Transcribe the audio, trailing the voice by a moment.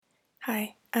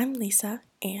Hi, I'm Lisa,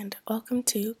 and welcome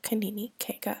to Kanini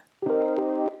Kega.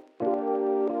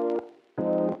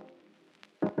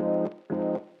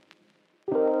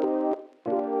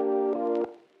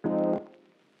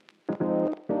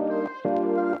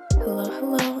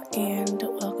 Hello, and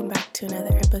welcome back to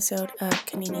another episode of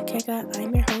Kanini Kega.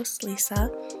 I'm your host, Lisa.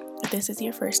 If this is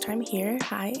your first time here,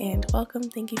 hi and welcome.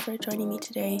 Thank you for joining me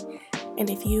today. And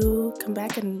if you come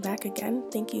back and back again,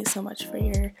 thank you so much for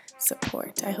your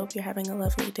support. I hope you're having a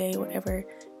lovely day, whatever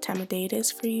time of day it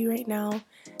is for you right now.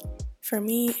 For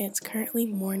me, it's currently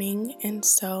morning, and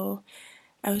so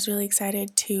I was really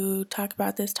excited to talk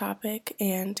about this topic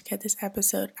and get this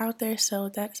episode out there. So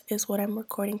that is what I'm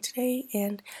recording today,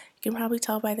 and you can probably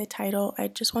tell by the title, I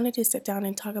just wanted to sit down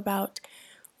and talk about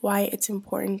why it's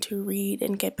important to read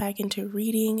and get back into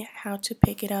reading, how to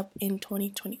pick it up in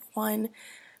 2021.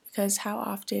 Because how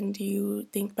often do you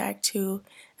think back to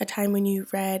a time when you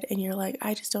read and you're like,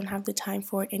 I just don't have the time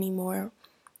for it anymore?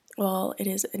 Well, it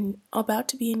is about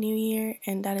to be a new year,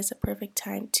 and that is a perfect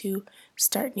time to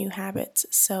start new habits.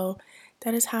 So,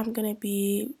 that is how I'm going to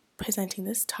be presenting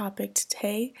this topic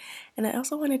today. And I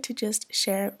also wanted to just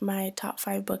share my top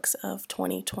 5 books of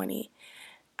 2020.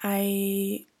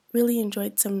 I really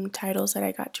enjoyed some titles that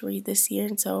I got to read this year,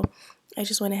 and so I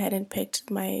just went ahead and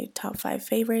picked my top 5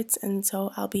 favorites, and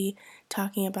so I'll be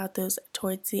talking about those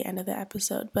towards the end of the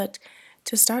episode. But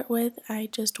to start with, I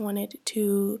just wanted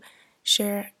to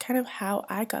share kind of how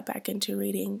I got back into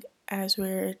reading as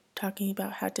we're talking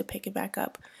about how to pick it back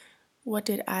up. What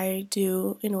did I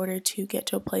do in order to get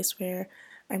to a place where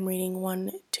I'm reading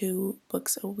 1-2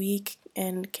 books a week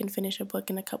and can finish a book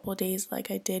in a couple of days like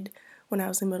I did when I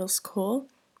was in middle school?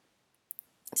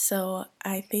 So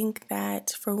I think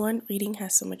that, for one, reading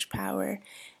has so much power,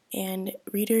 and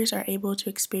readers are able to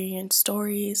experience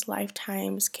stories,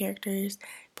 lifetimes, characters,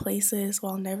 places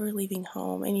while never leaving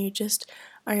home, and you just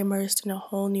are immersed in a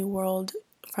whole new world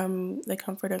from the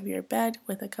comfort of your bed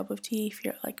with a cup of tea if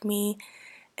you're like me.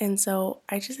 And so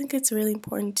I just think it's really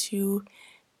important to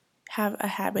have a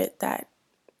habit that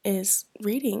is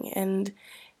reading and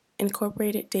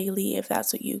incorporate it daily if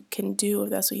that's what you can do,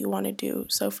 if that's what you want to do.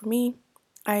 So for me,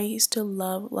 I used to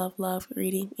love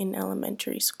reading in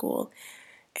elementary school.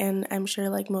 And I'm sure,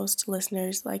 like most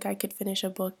listeners, like I could finish a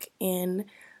book in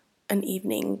an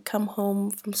evening, come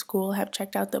home from school, have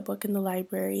checked out the book in the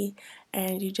library,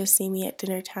 and you just see me at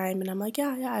dinner time, and I'm like,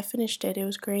 yeah, I finished it. It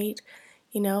was great.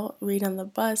 Read on the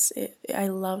bus. I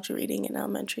loved reading in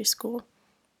elementary school.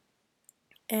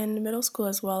 And middle school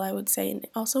as well, I would say. And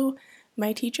also,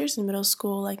 my teachers in middle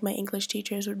school, like my English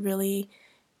teachers, would really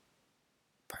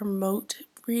promote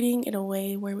reading in a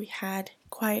way where we had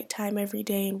quiet time every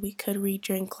day and we could read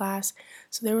during class.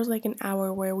 So there was like an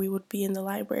hour where we would be in the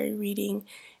library reading.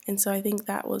 And so I think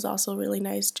that was also really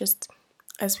nice. Just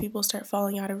as people start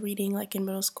falling out of reading, like in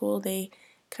middle school, they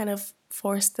kind of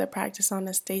forced the practice on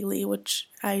us daily, which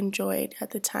I enjoyed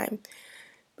at the time.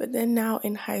 But then now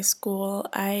in high school,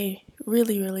 I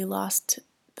really lost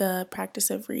the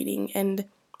practice of reading. And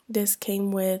this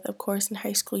came with, of course, in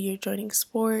high school, you're joining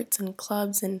sports and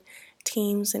clubs and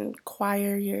teams and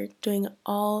choir. You're doing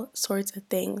all sorts of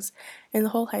things. In the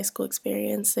whole high school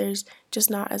experience, there's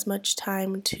just not as much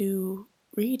time to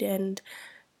read. And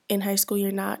in high school,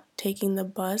 you're not taking the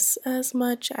bus as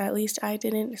much. At least I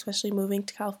didn't, especially moving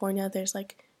to California. There's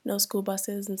like no school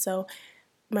buses. And so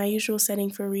my usual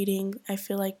setting for reading, I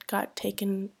feel like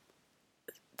the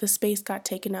space got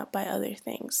taken up by other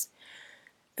things.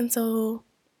 And so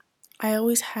I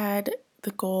always had the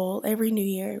goal every new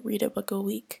year, read a book a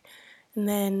week. And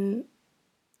then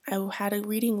I had a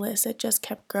reading list that just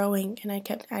kept growing, and I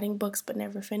kept adding books but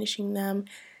never finishing them.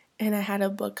 And I had a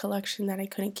book collection that I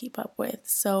couldn't keep up with.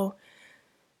 So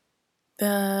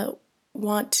the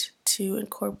want to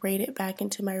incorporate it back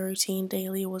into my routine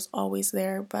daily was always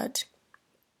there, but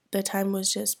the time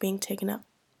was just being taken up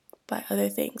by other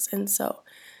things. And so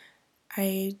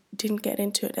I didn't get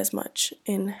into it as much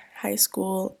in high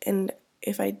school. And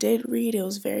if I did read, it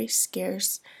was very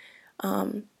scarce.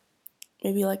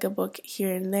 Maybe like a book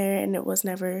here and there, and it was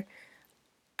never,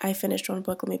 I finished one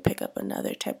book, let me pick up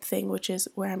another type thing, which is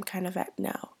where I'm kind of at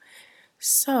now.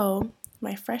 So,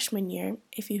 my freshman year,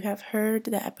 if you have heard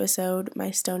the episode, My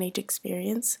Stone Age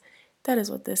Experience, that is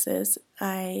what this is.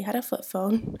 I had a flip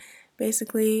phone.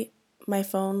 Basically, my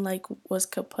phone was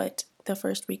kaput the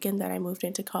first weekend that I moved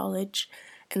into college,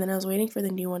 and then I was waiting for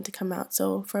the new one to come out.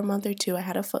 So for a month or two, I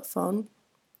had a flip phone,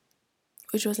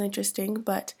 which was interesting,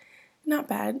 but not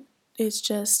bad. It's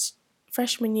just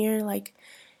freshman year,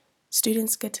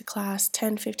 students get to class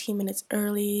 10-15 minutes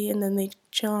early, and then they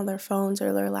chill on their phones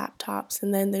or their laptops,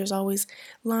 and then there's always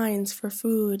lines for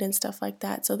food and stuff like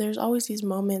that. So there's always these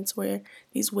moments where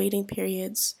these waiting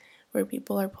periods where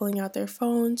people are pulling out their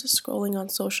phones, scrolling on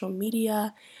social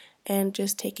media, and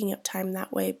just taking up time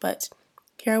that way. But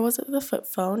here I was with a flip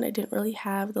phone. I didn't really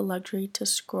have the luxury to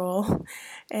scroll,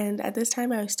 and at this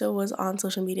time I still was on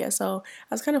social media, so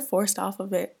I was kind of forced off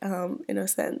of it in a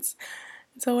sense.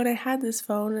 So when I had this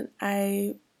phone,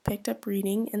 I picked up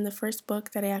reading, and the first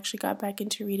book that I actually got back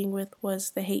into reading with was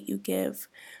The Hate U Give,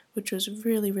 which was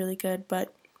really, really good.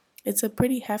 But it's a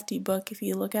pretty hefty book if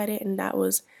you look at it, and I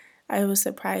was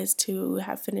surprised to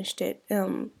have finished it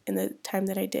in the time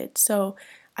that I did. So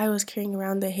I was carrying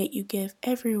around The Hate U Give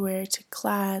everywhere, to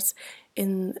class,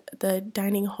 in the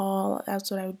dining hall. That's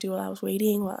what I would do while I was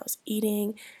waiting, while I was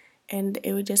eating, and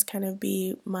it would just kind of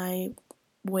be my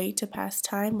way to pass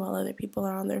time while other people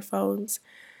are on their phones.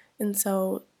 And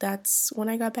so that's when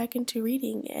I got back into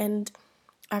reading. And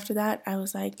after that, I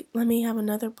was like, let me have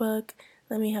another book,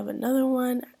 let me have another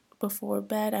one. Before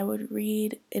bed, I would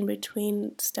read. In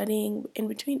between studying, in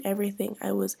between everything,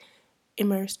 I was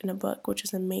immersed in a book, which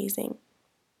is amazing.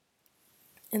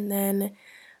 And then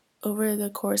over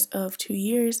the course of 2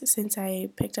 years since I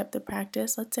picked up the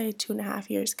practice, let's say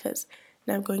 2.5 years, because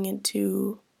now I'm going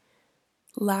into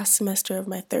last semester of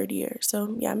my third year.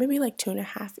 So yeah, maybe like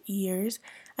 2.5 years.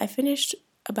 I finished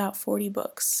about 40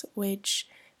 books, which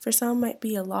for some might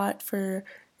be a lot, for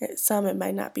some it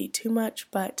might not be too much,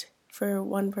 but for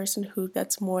one person who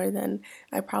that's more than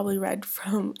I probably read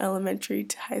from elementary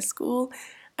to high school,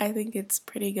 I think it's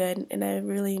pretty good, and I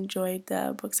really enjoyed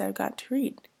the books I've got to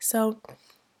read. So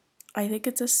I think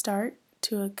it's a start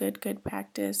to a good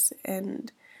practice,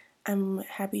 and I'm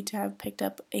happy to have picked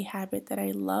up a habit that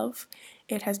I love.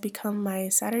 It has become my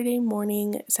Saturday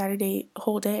morning, Saturday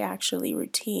whole day actually,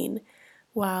 routine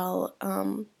while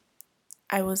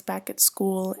I was back at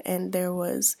school and there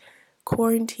was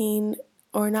quarantine,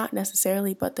 or not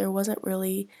necessarily, but there wasn't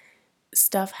really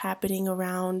stuff happening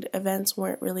around. Events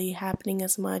weren't really happening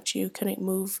as much. You couldn't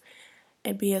move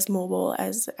and be as mobile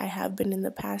as I have been in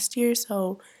the past year.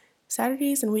 So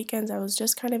Saturdays and weekends, I was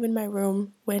just kind of in my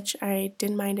room, which I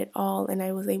didn't mind at all. And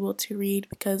I was able to read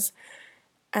because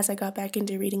as I got back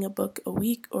into reading a book a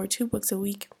week or 2 books a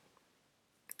week,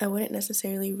 I wouldn't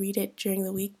necessarily read it during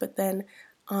the week, but then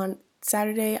on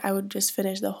Saturday, I would just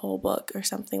finish the whole book or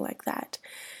something like that.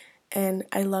 And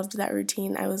I loved that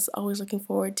routine. I was always looking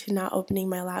forward to not opening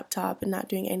my laptop and not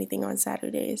doing anything on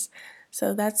Saturdays.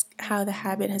 So that's how the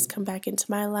habit has come back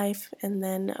into my life. And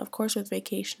then, of course, with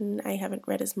vacation, I haven't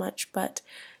read as much, but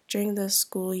during the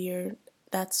school year,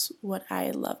 that's what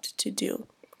I loved to do.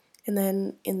 And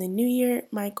then in the new year,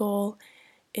 my goal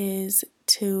is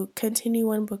to continue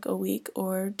 1 book a week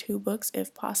or 2 books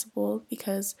if possible,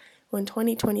 because when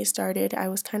 2020 started, I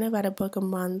was kind of at a book a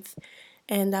month,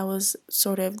 and that was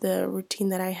sort of the routine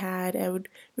that I had. I would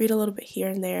read a little bit here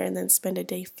and there and then spend a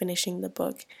day finishing the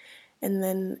book. And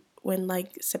then when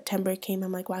like September came,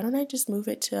 I'm like, why don't I just move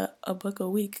it to a book a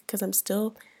week? Because I'm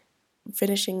still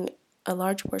finishing a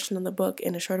large portion of the book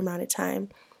in a short amount of time.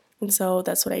 And so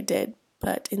that's what I did.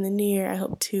 But in the new year, I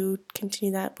hope to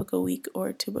continue that book a week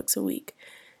or 2 books a week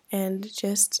and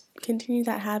just continue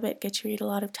that habit, get to read a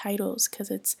lot of titles because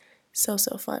it's so,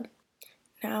 so fun.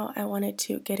 Now I wanted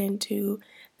to get into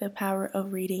the power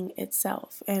of reading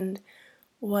itself and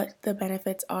what the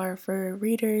benefits are for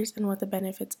readers and what the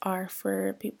benefits are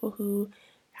for people who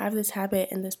have this habit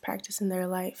and this practice in their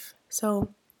life.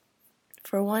 So,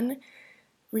 for one,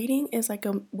 reading is like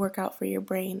a workout for your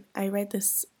brain. I read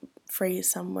this phrase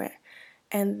somewhere,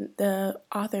 and the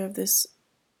author of this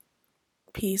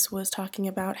piece was talking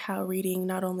about how reading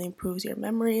not only improves your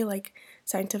memory, like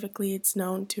scientifically it's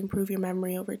known to improve your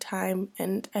memory over time,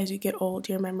 and as you get old,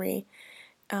 your memory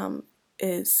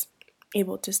is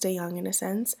able to stay young in a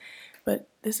sense. But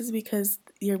this is because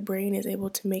your brain is able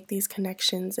to make these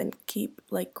connections and keep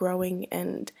like growing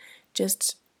and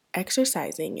just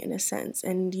exercising in a sense,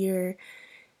 and you're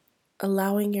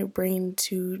allowing your brain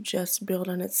to just build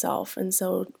on itself. And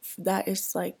so that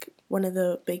is like one of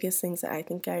the biggest things that I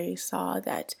think I saw,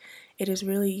 that it is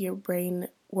really your brain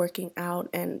working out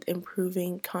and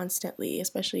improving constantly,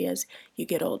 especially as you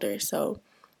get older. So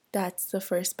that's the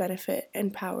first benefit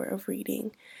and power of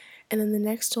reading. And then the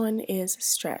next one is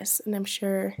stress. And I'm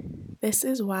sure this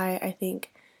is why I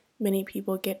think many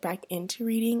people get back into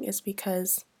reading, is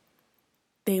because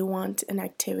they want an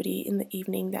activity in the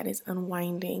evening that is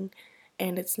unwinding,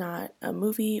 and it's not a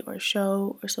movie or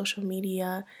show or social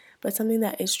media, but something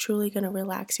that is truly going to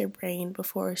relax your brain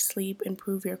before sleep,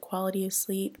 improve your quality of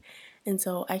sleep, And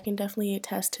so I can definitely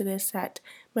attest to this, that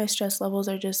my stress levels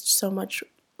are just so much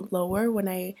lower when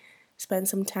I spend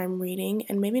some time reading,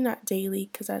 and maybe not daily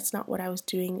because that's not what I was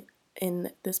doing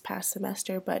in this past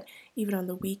semester, but even on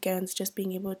the weekends, just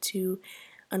being able to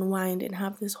unwind and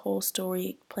have this whole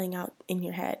story playing out in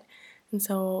your head. And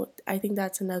so I think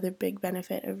that's another big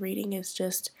benefit of reading, is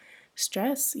just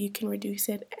stress. You can reduce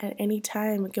it at any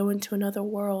time, go into another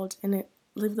world and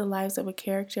live the lives of a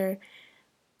character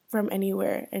from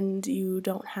anywhere, and you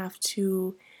don't have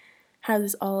to have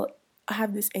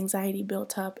this anxiety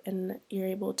built up, and you're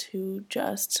able to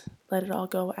just let it all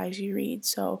go as you read.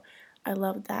 So I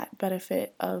love that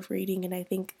benefit of reading, and I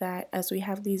think that as we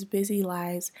have these busy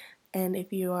lives, and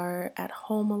if you are at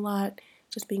home a lot,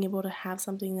 just being able to have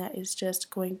something that is just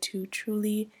going to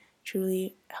truly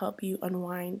help you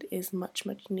unwind is much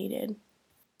needed.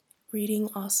 Reading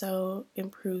also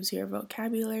improves your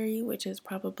vocabulary, which is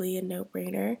probably a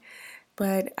no-brainer.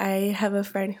 But I have a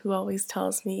friend who always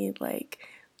tells me, like,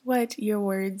 what, the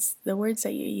words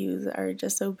that you use are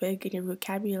just so big and your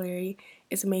vocabulary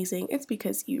is amazing. It's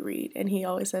because you read. And he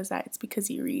always says that it's because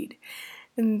you read.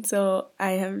 And so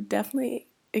I have definitely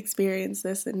experienced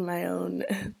this in my own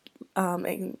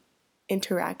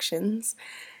interactions.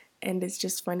 And it's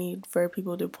just funny for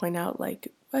people to point out,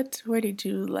 like, what, where did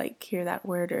you like hear that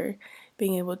word, or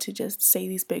being able to just say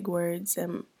these big words.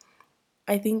 And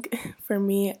I think for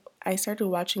me, I started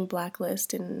watching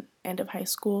Blacklist in end of high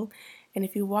school, and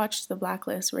if you watch the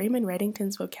Blacklist, Raymond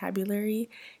Reddington's vocabulary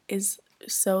is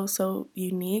so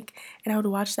unique, and I would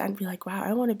watch that and be like, wow,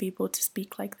 I want to be able to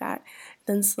speak like that.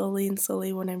 Then slowly and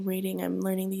slowly, when I'm reading, I'm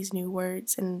learning these new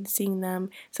words and seeing them.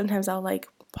 Sometimes I'll like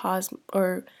pause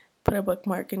or put a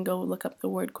bookmark and go look up the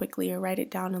word quickly, or write it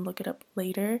down and look it up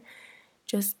later.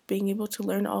 Just being able to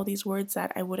learn all these words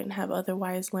that I wouldn't have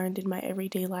otherwise learned in my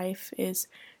everyday life is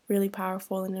really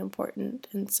powerful and important.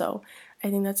 And so I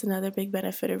think that's another big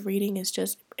benefit of reading, is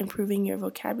just improving your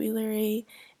vocabulary,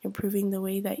 improving the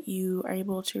way that you are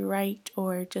able to write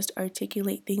or just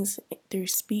articulate things through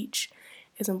speech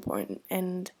is important.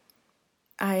 And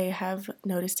I have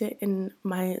noticed it in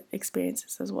my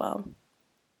experiences as well.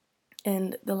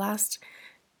 And the last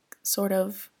sort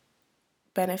of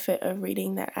benefit of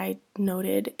reading that I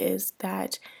noted is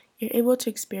that you're able to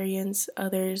experience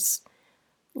others'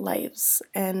 lives,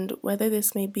 and whether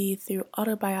this may be through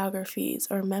autobiographies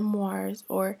or memoirs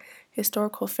or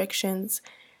historical fictions,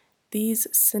 these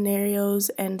scenarios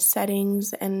and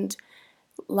settings and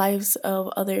lives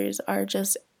of others are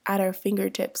just at our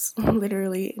fingertips,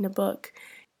 literally in a book.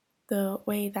 The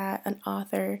way that an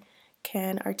author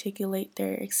can articulate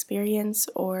their experience,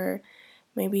 or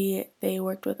maybe they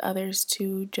worked with others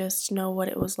to just know what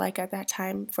it was like at that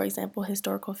time. For example,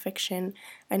 historical fiction.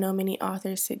 I know many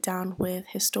authors sit down with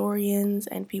historians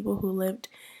and people who lived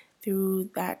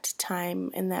through that time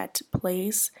and that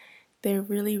place. They're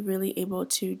really able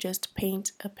to just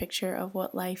paint a picture of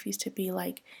what life used to be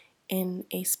like in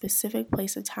a specific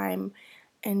place of time,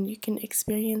 and you can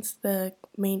experience the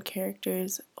main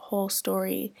character's whole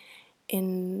story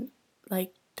in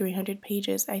like 300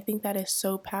 pages. I think that is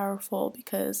so powerful,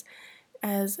 because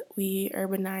as we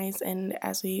urbanize and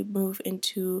as we move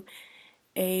into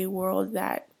a world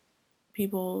that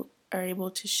people are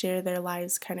able to share their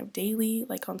lives kind of daily,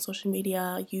 like on social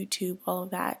media, YouTube, all of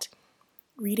that,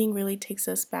 reading really takes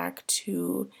us back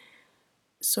to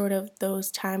sort of those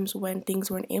times when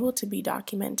things weren't able to be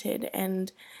documented,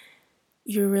 and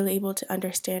you're really able to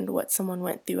understand what someone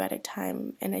went through at a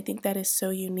time. And I think that is so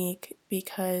unique,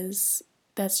 because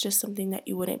that's just something that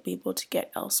you wouldn't be able to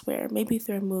get elsewhere, maybe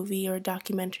through a movie or a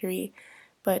documentary,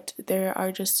 but there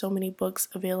are just so many books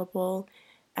available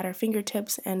at our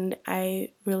fingertips, and I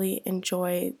really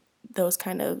enjoy those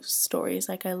kind of stories.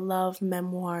 Like, I love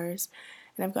memoirs,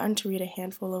 and I've gotten to read a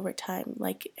handful over time,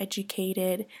 like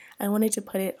Educated. I wanted to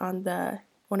put it on the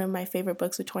one of my favorite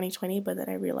books of 2020, but then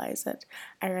I realized that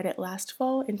I read it last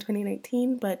fall in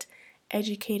 2019. But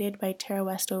Educated by Tara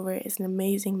Westover is an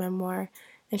amazing memoir,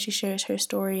 and she shares her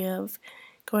story of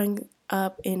growing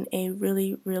up in a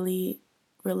really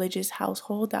religious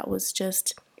household that was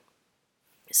just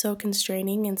so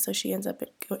constraining, and so she ends up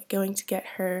going to get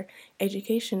her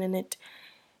education, and it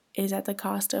is at the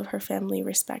cost of her family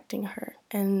respecting her.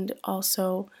 And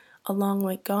also A Long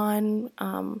Way Gone,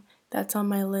 that's on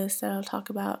my list that I'll talk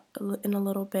about in a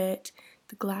little bit.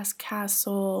 The Glass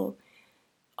Castle,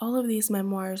 all of these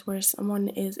memoirs where someone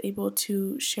is able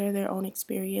to share their own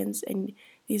experience, and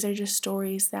these are just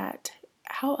stories that,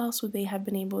 how else would they have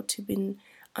been able to be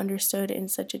understood in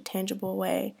such a tangible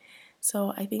way?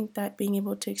 So I think that being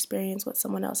able to experience what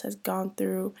someone else has gone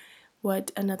through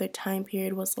what another time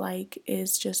period was like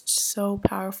is just so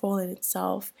powerful in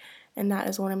itself, and that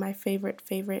is one of my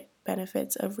favorite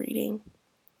benefits of reading.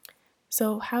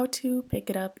 So, how to pick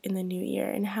it up in the new year,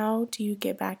 and how do you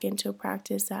get back into a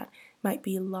practice that might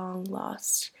be long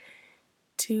lost?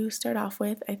 To start off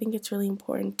with, I think it's really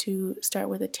important to start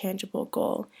with a tangible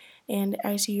goal. And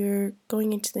as you're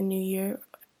going into the new year,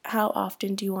 how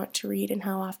often do you want to read, and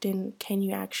how often can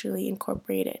you actually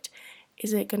incorporate it?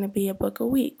 Is it going to be a book a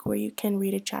week where you can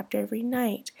read a chapter every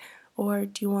night? Or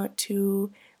do you want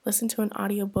to listen to an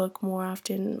audiobook more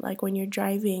often, like when you're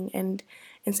driving, and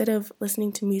instead of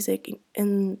listening to music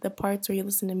in the parts where you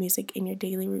listen to music in your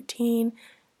daily routine,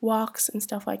 walks and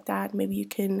stuff like that, maybe you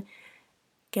can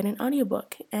get an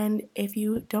audiobook. And if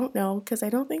you don't know, because I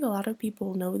don't think a lot of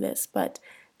people know this, but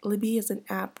Libby is an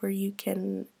app where you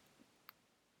can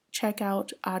check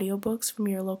out audiobooks from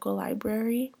your local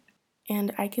library.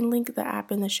 And I can link the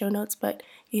app in the show notes, but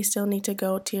you still need to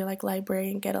go to your library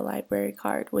and get a library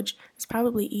card, which is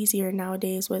probably easier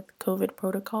nowadays with COVID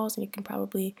protocols, and you can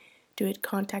probably do it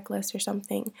contactless or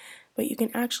something. But you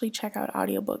can actually check out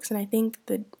audiobooks, and I think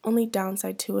the only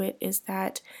downside to it is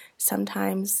that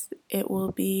sometimes it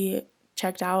will be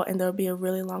checked out and there'll be a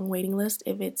really long waiting list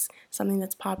if it's something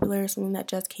that's popular, something that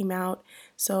just came out.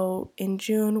 So in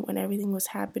June, when everything was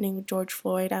happening with George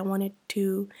Floyd, I wanted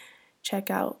to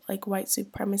check out white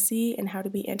supremacy and how to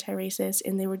be anti-racist,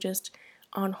 and they were just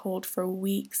on hold for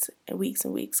weeks and weeks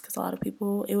and weeks because a lot of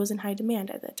people, it was in high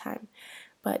demand at that time.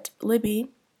 But Libby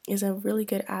is a really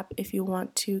good app if you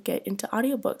want to get into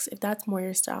audiobooks, if that's more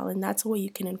your style, and that's a way you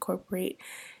can incorporate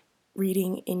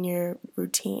reading in your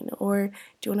routine. Or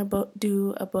do you want to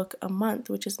do a book a month,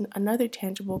 which is another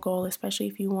tangible goal, especially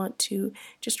if you want to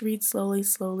just read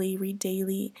slowly, read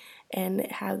daily, and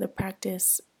have the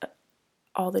practice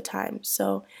all the time.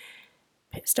 So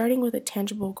starting with a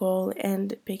tangible goal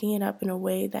and picking it up in a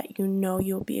way that you know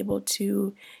you'll be able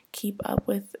to keep up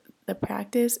with the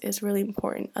practice is really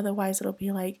important. Otherwise, it'll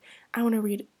be like, I want to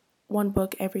read one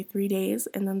book every 3 days,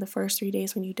 and then the first 3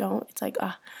 days when you don't, it's like,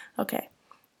 okay,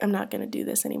 I'm not going to do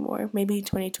this anymore. Maybe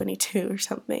 2022 or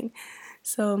something.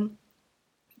 So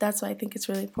that's why I think it's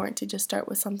really important to just start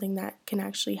with something that can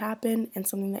actually happen and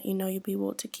something that you know you'll be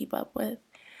able to keep up with.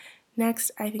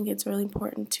 Next, I think it's really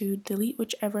important to delete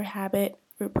whichever habit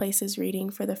replaces reading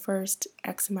for the first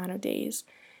X amount of days.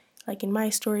 Like in my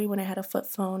story, when I had a flip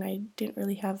phone, I didn't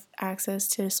really have access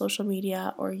to social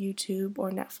media or YouTube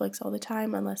or Netflix all the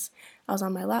time unless I was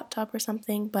on my laptop or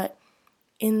something. But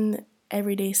in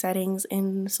everyday settings,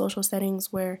 in social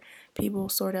settings where people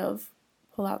sort of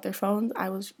pull out their phones, I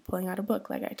was pulling out a book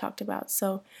like I talked about.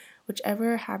 So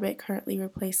whichever habit currently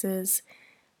replaces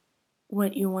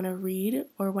what you want to read,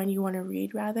 or when you want to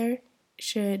read rather,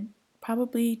 should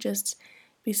probably just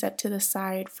be set to the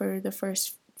side for the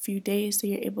first few days so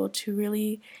you're able to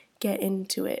really get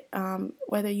into it.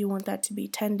 Whether you want that to be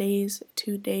 10 days,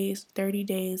 2 days, 30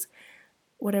 days,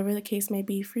 whatever the case may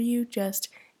be for you, just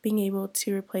being able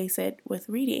to replace it with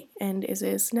reading. And is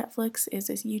this Netflix? Is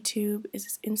this YouTube? Is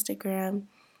this Instagram?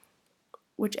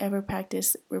 Whichever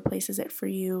practice replaces it for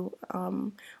you,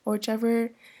 or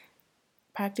whichever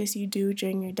practice you do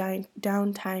during your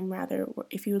downtime, rather,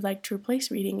 if you would like to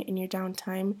replace reading in your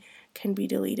downtime, can be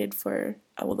deleted for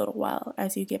a little while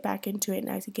as you get back into it and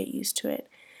as you get used to it.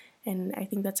 And I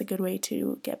think that's a good way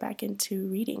to get back into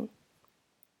reading.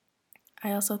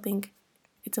 I also think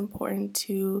it's important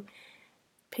to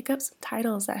pick up some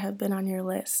titles that have been on your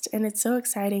list. And it's so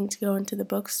exciting to go into the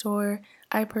bookstore.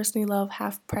 I personally love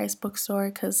Half Price Bookstore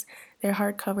because their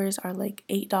hardcovers are like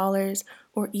 $8,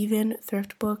 or even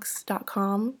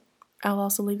thriftbooks.com. I'll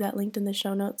also leave that linked in the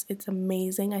show notes. It's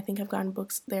amazing. I think I've gotten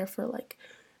books there for like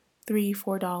 $3,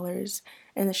 $4,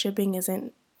 and the shipping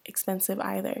isn't expensive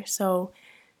either. So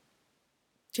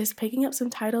just picking up some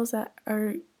titles that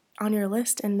are on your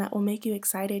list and that will make you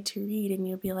excited to read, and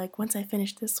you'll be like, once I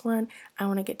finish this one, I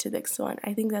want to get to this one.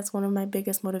 I think that's one of my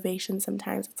biggest motivations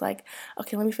sometimes. It's like,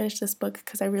 okay, let me finish this book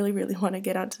because I really want to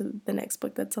get on to the next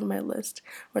book that's on my list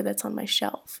or that's on my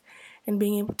shelf. And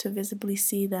being able to visibly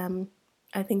see them,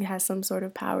 I think, has some sort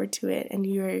of power to it, and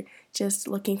you're just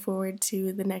looking forward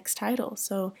to the next title.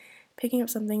 So picking up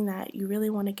something that you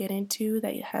really want to get into,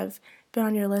 that you have been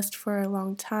on your list for a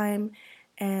long time,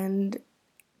 and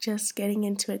just getting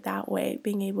into it that way,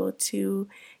 being able to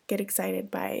get excited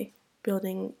by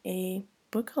building a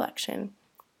book collection.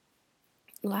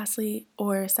 Lastly,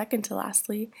 or second to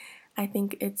lastly, I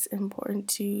think it's important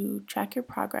to track your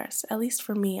progress. At least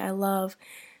for me, I love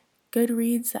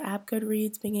Goodreads, the app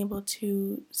Goodreads, being able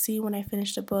to see when I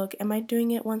finished a book. Am I doing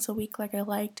it once a week like I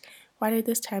liked? Why did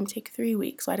this time take 3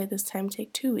 weeks? Why did this time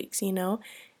take 2 weeks?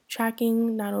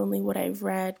 tracking not only what I've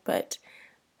read, but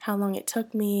how long it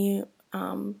took me,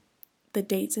 the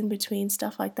dates in between,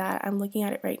 stuff like that. I'm looking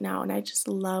at it right now and I just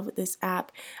love this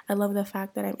app. I love the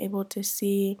fact that I'm able to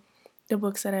see the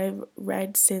books that I've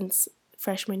read since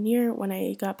freshman year when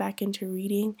I got back into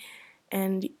reading,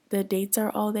 and the dates are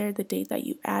all there. The date that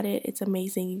you add it, it's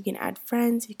amazing. You can add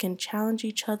friends, you can challenge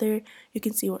each other, you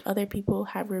can see what other people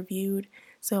have reviewed.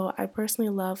 So I personally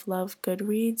love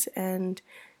Goodreads, and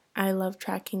I love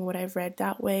tracking what I've read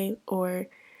that way, or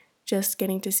just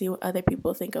getting to see what other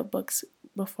people think of books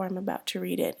before I'm about to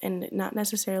read it, and not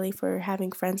necessarily for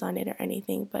having friends on it or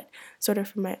anything, but sort of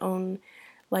for my own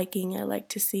liking. I like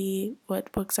to see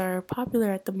what books are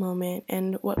popular at the moment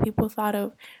and what people thought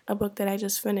of a book that I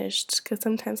just finished, because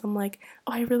sometimes I'm like,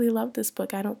 oh, I really love this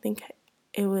book. I don't think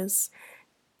it was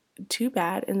too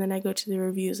bad. And then I go to the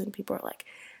reviews and people are like,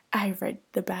 I read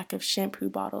the back of shampoo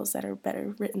bottles that are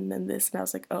better written than this. And I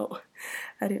was like, oh,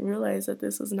 I didn't realize that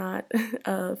this was not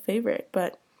a favorite.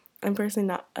 But I'm personally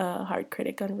not a hard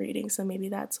critic on reading, so maybe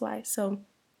that's why. So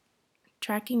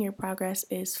tracking your progress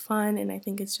is fun, and I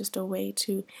think it's just a way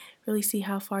to really see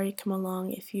how far you come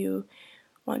along if you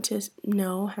want to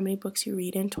know how many books you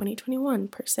read in 2021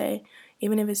 per se,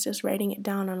 even if it's just writing it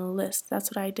down on a list. That's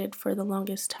what I did for the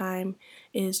longest time,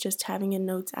 is just having a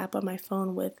notes app on my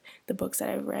phone with the books that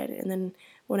I've read. And then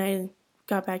when I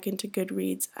got back into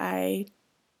Goodreads, I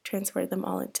transferred them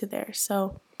all into there.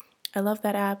 So I love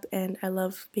that app, and I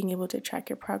love being able to track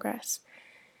your progress.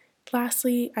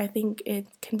 Lastly, I think it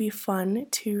can be fun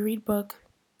to read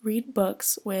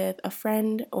books with a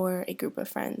friend or a group of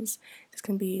friends. This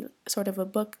can be sort of a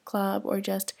book club, or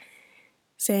just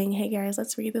saying, hey guys,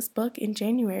 let's read this book in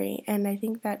January. And I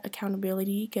think that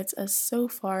accountability gets us so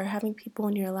far, having people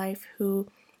in your life who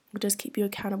will just keep you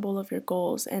accountable of your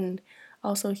goals. And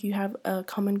also, if you have a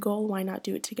common goal, why not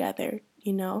do it together,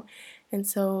 you know? And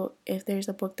so if there's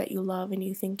a book that you love and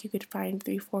you think you could find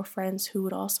 3-4 friends who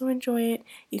would also enjoy it,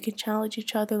 you can challenge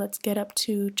each other. Let's get up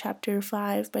to chapter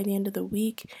 5 by the end of the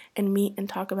week and meet and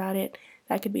talk about it.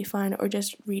 That could be fun. Or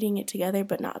just reading it together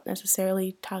but not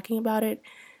necessarily talking about it.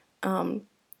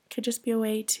 Could just be a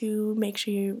way to make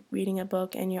sure you're reading a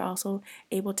book and you're also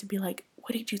able to be like,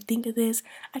 what did you think of this?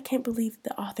 I can't believe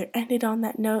the author ended on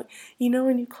that note. You know,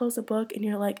 when you close a book and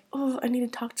you're like, oh, I need to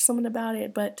talk to someone about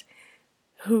it, but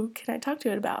who can I talk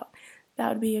to it about? That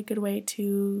would be a good way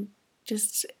to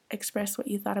just express what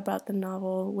you thought about the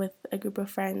novel with a group of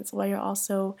friends while you're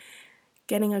also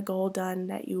getting a goal done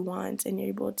that you want, and you're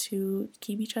able to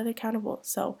keep each other accountable.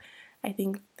 So I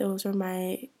think those are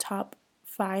my top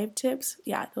 5 tips.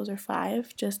 Yeah, those are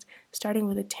 5. Just starting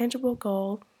with a tangible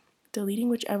goal, deleting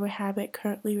whichever habit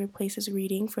currently replaces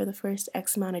reading for the first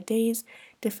X amount of days,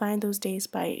 define those days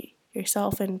by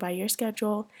yourself and by your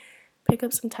schedule, pick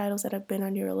up some titles that have been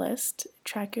on your list,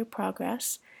 track your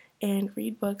progress, and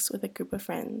read books with a group of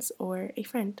friends or a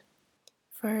friend.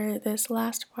 For this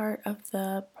last part of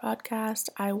the podcast,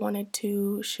 I wanted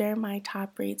to share my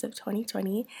top reads of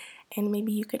 2020, and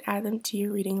maybe you could add them to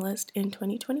your reading list in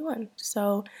 2021.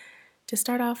 So, to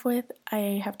start off with,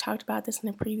 I have talked about this in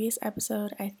a previous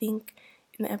episode. I think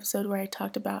in the episode where I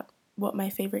talked about what my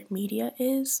favorite media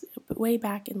is, way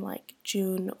back in like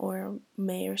June or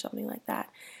May or something like that.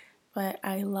 But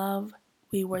I love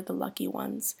We Were the Lucky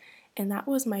Ones, and that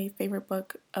was my favorite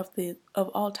book of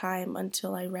all time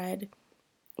until I read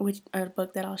a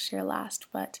book that I'll share last.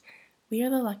 But We Are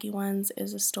the Lucky Ones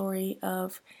is a story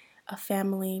of a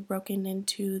family broken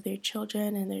into their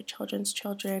children and their children's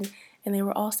children, and they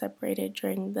were all separated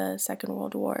during the Second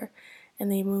World War,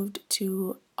 and they moved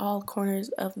to all corners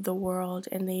of the world,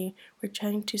 and they were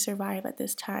trying to survive at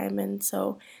this time. And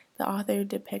so the author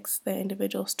depicts the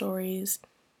individual stories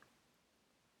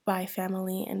by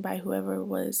family and by whoever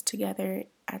was together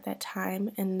at that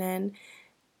time. And then,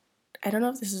 I don't know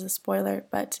if this is a spoiler,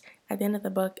 but at the end of the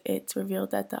book, it's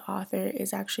revealed that the author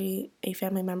is actually a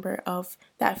family member of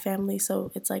that family.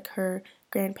 So it's like her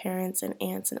grandparents and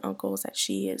aunts and uncles that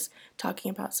she is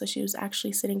talking about. So she was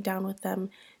actually sitting down with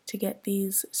them to get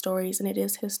these stories. And it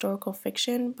is historical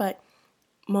fiction, but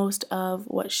most of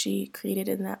what she created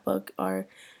in that book are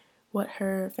what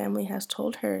her family has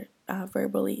told her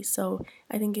verbally. So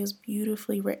I think it was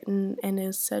beautifully written and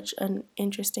is such an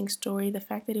interesting story. The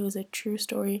fact that it was a true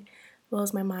story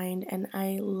blows my mind, and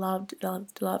I loved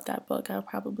that book. I'll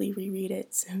probably reread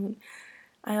it soon.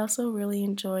 I also really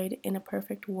enjoyed In a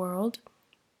Perfect World.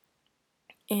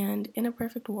 And In a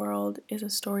Perfect World is a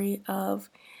story of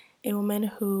a woman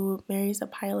who marries a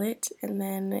pilot, and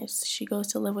then she goes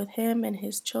to live with him and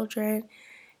his children.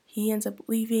 He ends up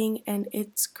leaving, and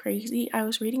it's crazy. I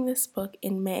was reading this book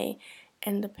in May,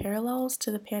 and the parallels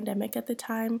to the pandemic at the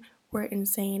time were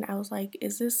insane. I was like,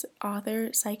 is this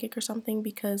author psychic or something?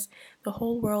 Because the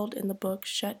whole world in the book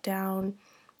shut down.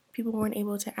 People weren't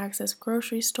able to access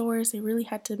grocery stores. They really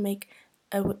had to make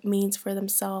a means for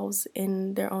themselves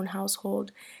in their own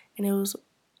household. And it was,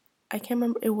 I can't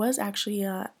remember, it was actually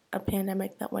a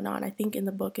pandemic that went on. I think in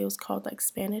the book it was called like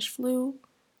Spanish flu.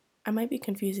 I might be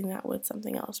confusing that with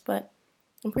something else, but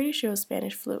I'm pretty sure it was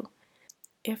Spanish flu.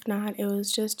 If not, it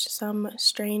was just some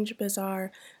strange,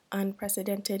 bizarre,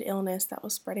 unprecedented illness that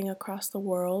was spreading across the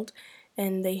world,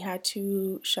 and they had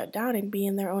to shut down and be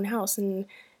in their own house. And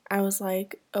I was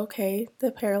like, okay,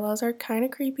 the parallels are kind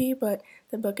of creepy, but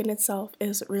the book in itself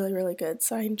is really, really good.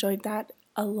 So I enjoyed that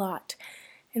a lot.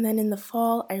 And then in the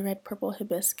fall, I read Purple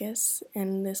Hibiscus,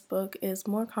 and this book is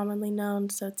more commonly known.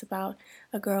 So it's about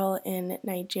a girl in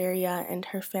Nigeria and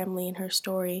her family and her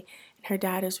story. And her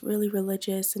dad is really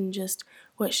religious and just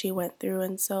what she went through.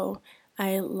 And so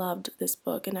I loved this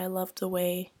book, and I loved the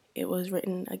way it was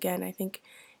written. Again, I think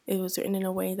it was written in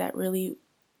a way that really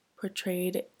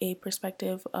portrayed a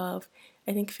perspective of,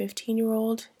 I think,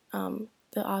 15-year-old.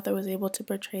 The author was able to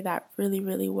portray that really,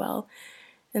 really well.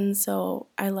 And so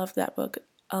I loved that book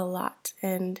a lot,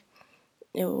 and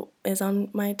it is on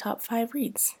my top 5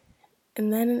 reads.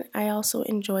 And then I also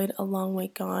enjoyed A Long Way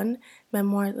Gone,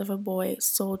 Memoirs of a Boy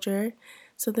Soldier.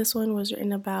 So this one was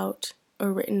written about,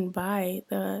 or written by,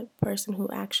 the person who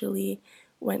actually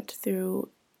went through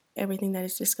everything that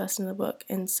is discussed in the book.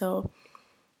 And so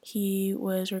he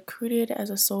was recruited as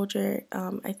a soldier,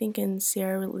 I think in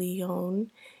Sierra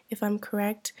Leone, if I'm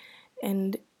correct.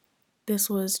 And this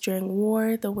was during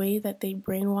war, the way that they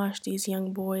brainwashed these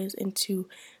young boys into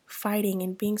fighting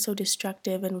and being so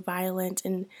destructive and violent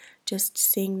and just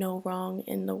seeing no wrong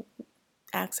in the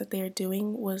acts that they are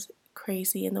doing was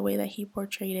crazy. And the way that he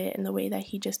portrayed it and the way that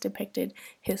he just depicted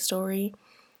his story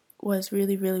was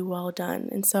really, really well done.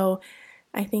 And so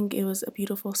I think it was a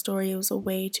beautiful story. It was a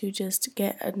way to just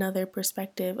get another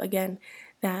perspective, again,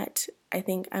 that I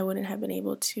think I wouldn't have been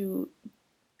able to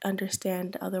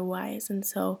understand otherwise. And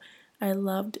so I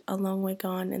loved A Long Way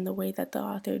Gone and the way that the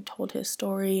author told his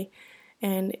story,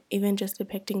 and even just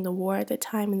depicting the war at the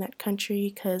time in that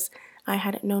country, because I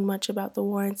hadn't known much about the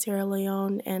war in Sierra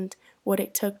Leone and what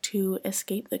it took to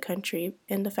escape the country,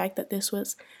 and the fact that this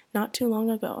was not too long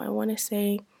ago. I want to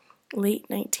say late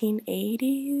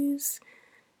 1980s.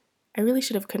 I really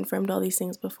should have confirmed all these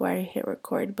things before I hit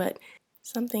record, but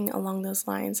something along those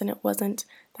lines, and it wasn't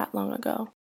that long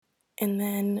ago. And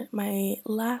then my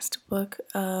last book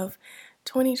of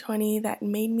 2020 that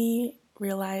made me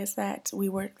realize that we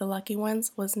were the lucky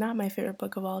ones was not my favorite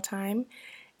book of all time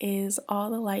is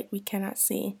All the Light We Cannot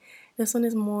See. This one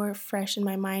is more fresh in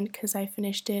my mind because I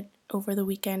finished it over the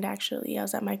weekend actually. I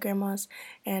was at my grandma's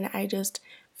and I just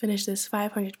finished this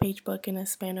 500-page book in a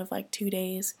span of like 2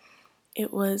 days.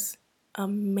 It was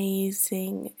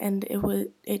amazing, and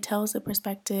it tells the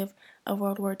perspective of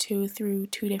World War II through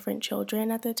 2 different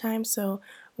children at the time. So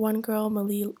one girl,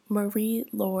 Marie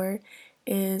Laure,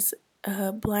 is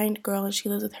a blind girl and she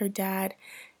lives with her dad,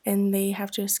 and they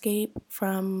have to escape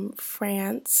from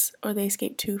France, or they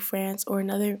escape to France or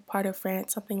another part of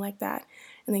France, something like that,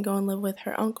 and they go and live with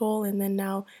her uncle, and then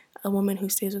now a woman who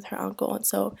stays with her uncle. And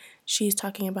so she's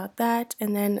talking about that.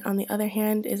 And then on the other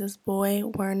hand is this boy,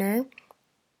 Werner,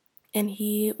 and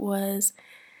he was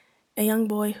a young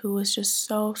boy who was just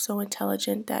so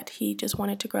intelligent that he just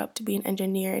wanted to grow up to be an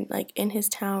engineer. And like in his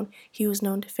town, he was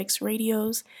known to fix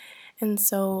radios, and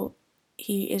so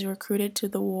he is recruited to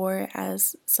the war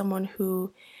as someone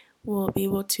who will be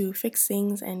able to fix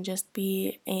things and just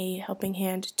be a helping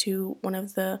hand to one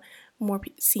of the more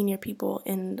senior people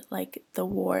in like the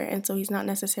war. And so he's not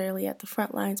necessarily at the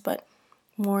front lines, but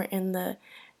more in the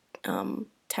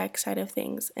tech side of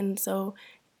things. And so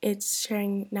it's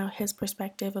sharing now his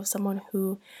perspective of someone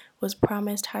who was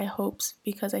promised high hopes,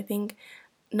 because I think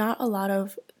not a lot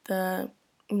of the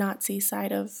Nazi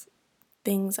side of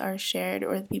things are shared,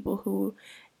 or the people who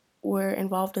were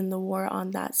involved in the war on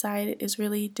that side is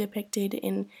really depicted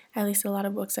in at least a lot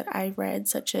of books that I've read,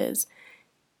 such as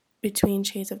Between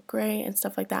Shades of Grey and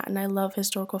stuff like that. And I love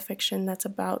historical fiction that's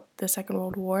about the Second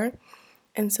World War.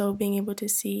 And so being able to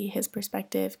see his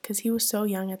perspective, because he was so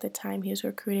young at the time, he was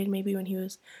recruited maybe when he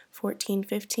was 14,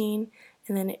 15,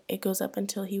 and then it goes up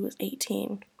until he was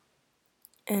 18.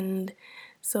 And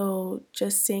so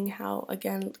just seeing how,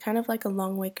 again, kind of like a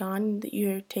long way gone that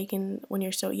you're taken when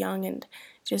you're so young, and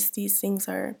just these things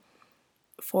are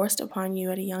forced upon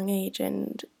you at a young age,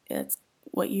 and it's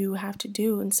what you have to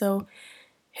do. And so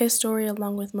his story,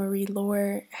 along with Marie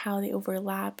Laure, how they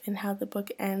overlap and how the book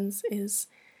ends, is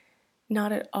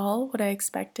not at all what I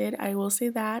expected. I will say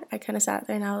that. I kind of sat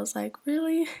there and I was like,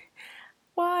 really?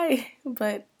 why?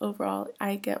 But overall,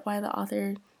 I get why the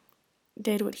author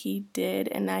did what he did,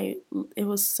 and it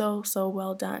was so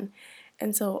well done.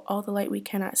 And so All the Light We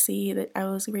Cannot See, that I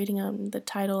was reading the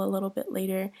title a little bit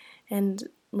later, and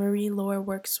Marie Lore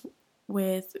works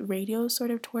with radio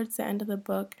sort of towards the end of the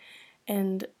book,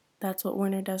 and that's what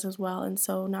Werner does as well. And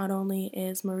so not only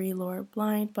is Marie Lore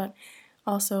blind, but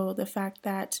also the fact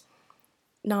that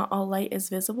not all light is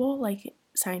visible, like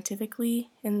scientifically,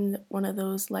 and one of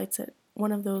those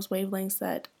wavelengths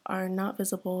that are not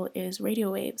visible is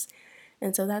radio waves.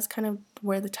 And so that's kind of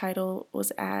where the title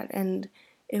was at, and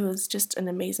it was just an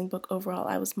amazing book overall.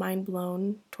 I was mind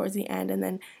blown towards the end, and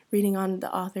then reading on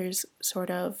the author's sort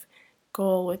of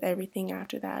goal with everything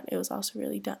after that, it was also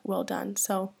really well done.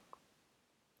 So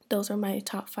those are my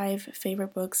top 5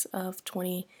 favorite books of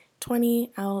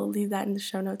 2020. I'll leave that in the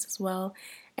show notes as well.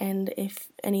 And if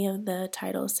any of the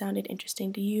titles sounded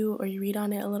interesting to you or you read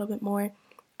on it a little bit more,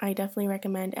 I definitely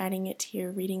recommend adding it to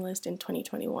your reading list in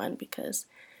 2021 because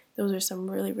those are some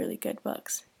really good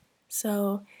books.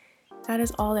 So that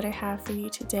is all that I have for you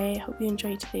today. I hope you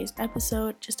enjoyed today's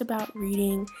episode, just about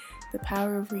reading, the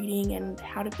power of reading, and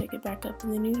how to pick it back up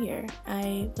in the new year.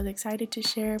 I was excited to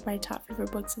share my top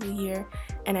favorite books of the year,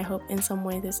 and I hope in some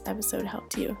way this episode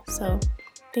helped you. So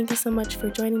thank you so much for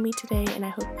joining me today, and I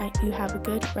hope you have a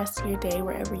good rest of your day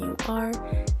wherever you are,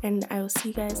 and I will see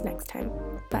you guys next time.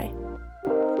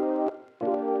 Bye.